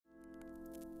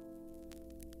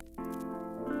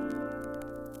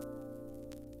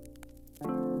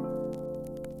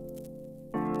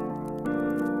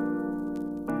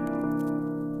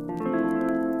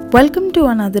Welcome to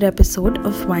another episode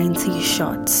of YNC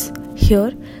Shots.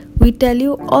 Here, we tell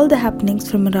you all the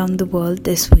happenings from around the world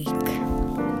this week.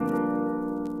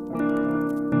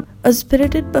 A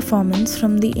spirited performance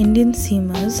from the Indian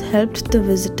seamers helped the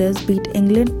visitors beat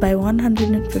England by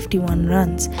 151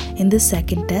 runs in the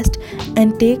second test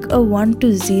and take a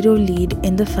 1-0 lead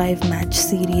in the 5-match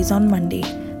series on Monday,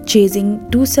 chasing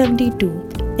 272.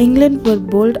 England were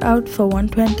bowled out for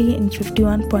 120 in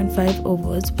 51.5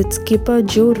 overs with skipper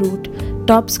Joe Root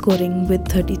top scoring with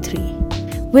 33.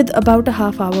 With about a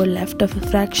half hour left of a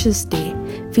fractious day,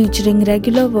 featuring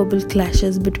regular verbal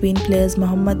clashes between players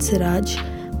Mohammad Siraj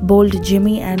bowled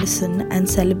Jimmy Anderson and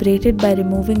celebrated by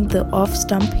removing the off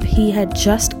stump he had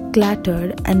just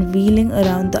clattered and wheeling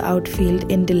around the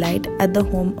outfield in delight at the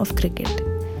home of cricket.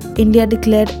 India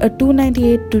declared a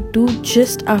 298-2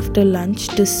 just after lunch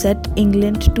to set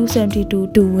England 272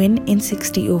 to win in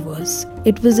 60 overs.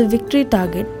 It was a victory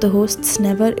target the hosts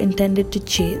never intended to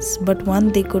chase, but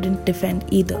one they couldn't defend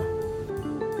either.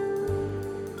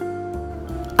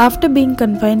 After being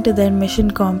confined to their mission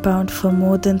compound for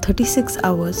more than 36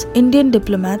 hours, Indian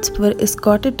diplomats were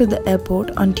escorted to the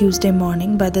airport on Tuesday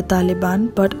morning by the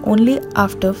Taliban, but only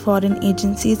after foreign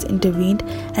agencies intervened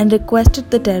and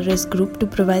requested the terrorist group to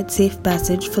provide safe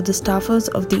passage for the staffers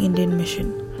of the Indian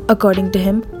mission. According to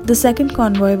him, the second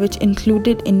convoy, which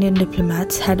included Indian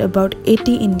diplomats, had about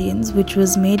 80 Indians, which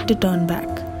was made to turn back.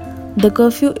 The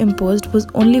curfew imposed was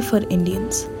only for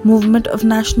Indians. Movement of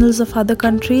nationals of other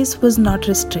countries was not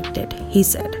restricted, he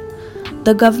said.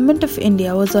 The government of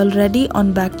India was already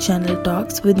on back-channel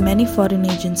talks with many foreign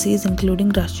agencies, including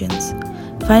Russians.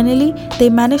 Finally, they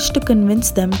managed to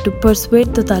convince them to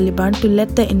persuade the Taliban to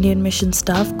let the Indian mission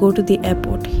staff go to the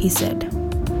airport, he said.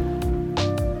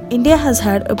 India has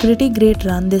had a pretty great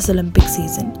run this Olympic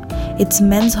season. Its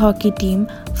men's hockey team,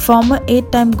 former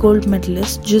 8-time gold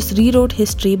medalist, just rewrote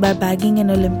history by bagging an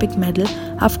Olympic medal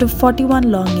after 41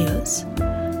 long years.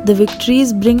 The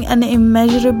victories bring an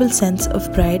immeasurable sense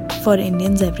of pride for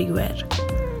Indians everywhere.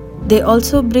 They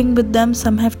also bring with them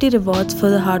some hefty rewards for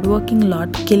the hardworking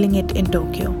lot killing it in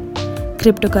Tokyo.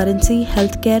 Cryptocurrency,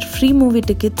 healthcare, free movie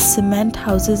tickets, cement,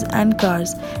 houses and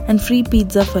cars, and free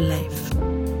pizza for life.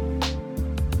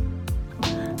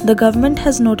 The government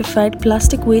has notified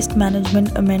Plastic Waste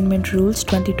Management Amendment Rules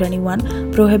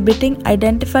 2021 prohibiting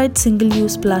identified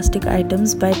single-use plastic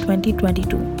items by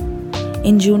 2022.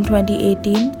 In June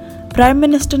 2018, Prime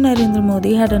Minister Narendra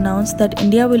Modi had announced that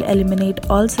India will eliminate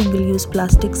all single-use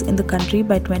plastics in the country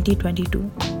by 2022.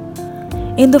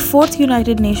 In the 4th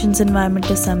United Nations Environment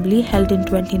Assembly held in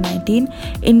 2019,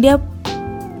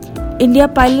 India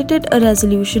piloted a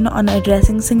resolution on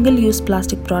addressing single-use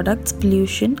plastic products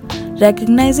pollution,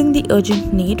 recognizing the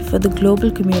urgent need for the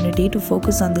global community to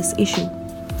focus on this issue.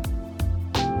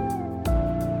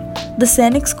 The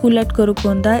Sainik School at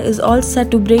Korukonda is all set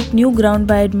to break new ground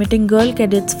by admitting girl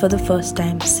cadets for the first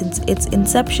time since its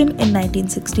inception in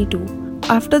 1962.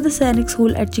 After the Sainik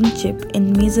School at Chingchip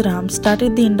in Mizoram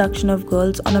started the induction of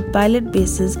girls on a pilot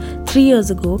basis 3 years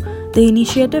ago, the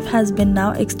initiative has been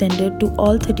now extended to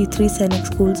all 33 Sainik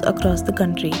schools across the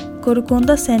country.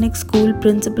 Korukonda Sainik School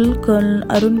Principal Colonel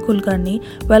Arun Kulkarni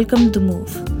welcomed the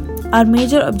move. Our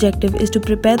major objective is to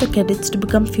prepare the cadets to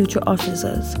become future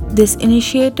officers. This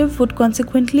initiative would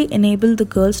consequently enable the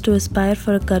girls to aspire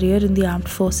for a career in the armed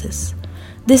forces.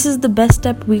 This is the best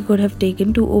step we could have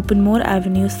taken to open more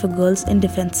avenues for girls in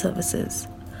defense services.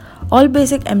 All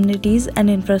basic amenities and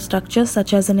infrastructure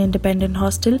such as an independent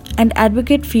hostel and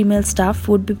advocate female staff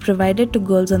would be provided to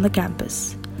girls on the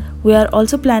campus. We are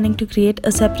also planning to create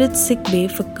a separate sick bay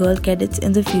for girl cadets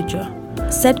in the future,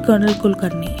 said Colonel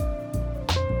Kulkarni.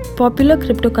 Popular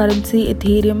cryptocurrency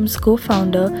Ethereum's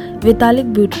co-founder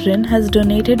Vitalik Buterin has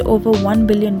donated over $1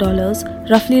 billion,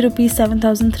 roughly Rs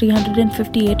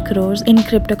 7,358 crores in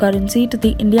cryptocurrency to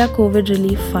the India COVID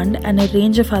Relief Fund and a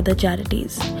range of other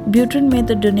charities. Buterin made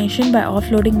the donation by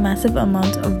offloading massive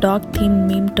amounts of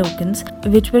dog-themed meme tokens,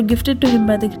 which were gifted to him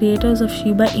by the creators of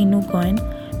Shiba Inu coin,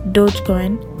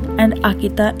 Dogecoin, and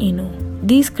Akita Inu.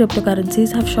 These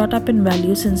cryptocurrencies have shot up in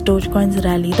value since Dogecoin's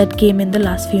rally that came in the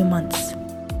last few months.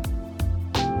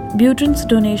 Buterin's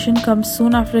donation comes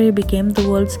soon after he became the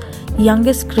world's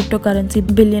youngest cryptocurrency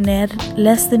billionaire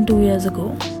less than 2 years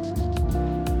ago.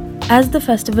 As the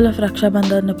festival of Raksha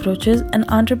Bandhan approaches, an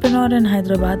entrepreneur in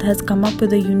Hyderabad has come up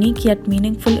with a unique yet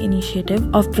meaningful initiative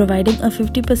of providing a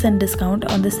 50% discount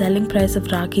on the selling price of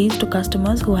Rakhis to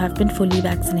customers who have been fully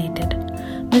vaccinated.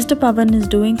 Mr. Pavan is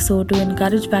doing so to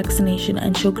encourage vaccination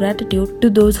and show gratitude to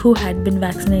those who had been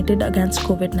vaccinated against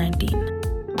COVID-19.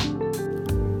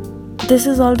 This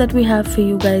is all that we have for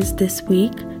you guys this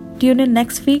week. Tune in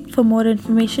next week for more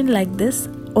information like this.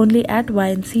 only at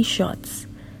YNC Shorts.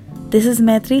 This is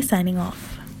Maitri signing off.